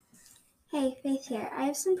Hey, Faith here. I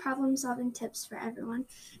have some problem solving tips for everyone.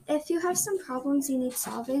 If you have some problems you need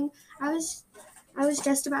solving, I was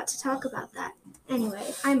just about to talk about that.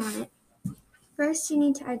 Anyway, I'm on it. First, you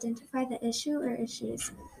need to identify the issue or issues.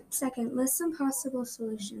 Second, list some possible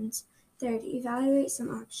solutions. Third, evaluate some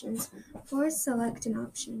options. Fourth, select an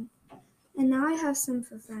option. And now I have some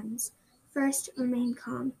for friends. First, remain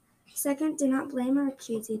calm. Second, do not blame or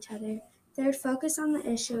accuse each other. Third, focus on the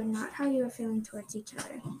issue and not how you are feeling towards each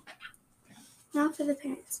other. Now for the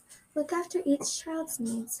parents. Look after each child's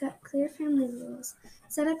needs, set clear family rules,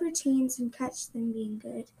 set up routines, and catch them being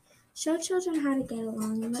good. Show children how to get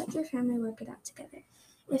along and let your family work it out together.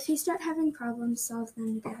 If you start having problems, solve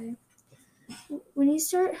them together. When you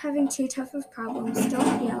start having too tough of problems,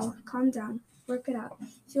 don't yell, calm down, work it out.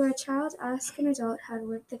 If you are a child, ask an adult how to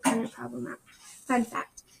work the current problem out. Fun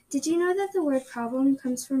fact, did you know that the word problem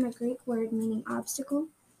comes from a Greek word meaning obstacle?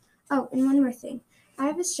 Oh, and one more thing. I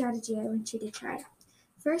have a strategy I want you to try.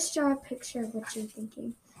 First, draw a picture of what you're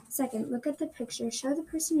thinking. Second, look at the picture. Show the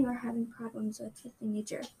person you are having problems with the thing you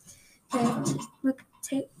drew.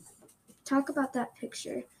 Third, talk about that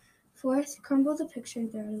picture. Fourth, crumble the picture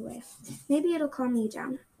and throw it away. Maybe it'll calm you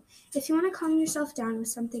down. If you want to calm yourself down with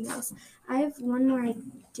something else, I have one more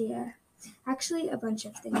idea. Actually, a bunch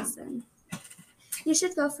of things then. You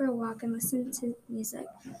should go for a walk and listen to music.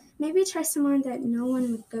 Maybe try somewhere that no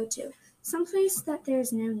one would go to, someplace that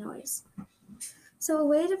there's no noise. So a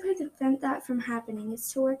way to prevent that from happening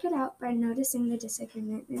is to work it out by noticing the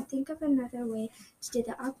disagreement and think of another way to do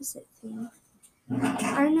the opposite thing.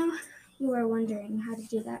 I know you are wondering how to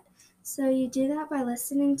do that. So you do that by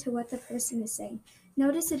listening to what the person is saying.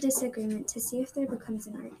 Notice a disagreement to see if there becomes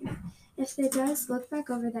an argument. If there does, look back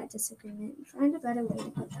over that disagreement and find a better way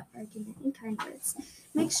to put that argument in kind words.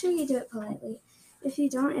 Make sure you do it politely. If you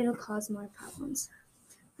don't, it'll cause more problems.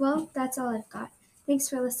 Well, that's all I've got. Thanks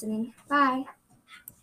for listening. Bye.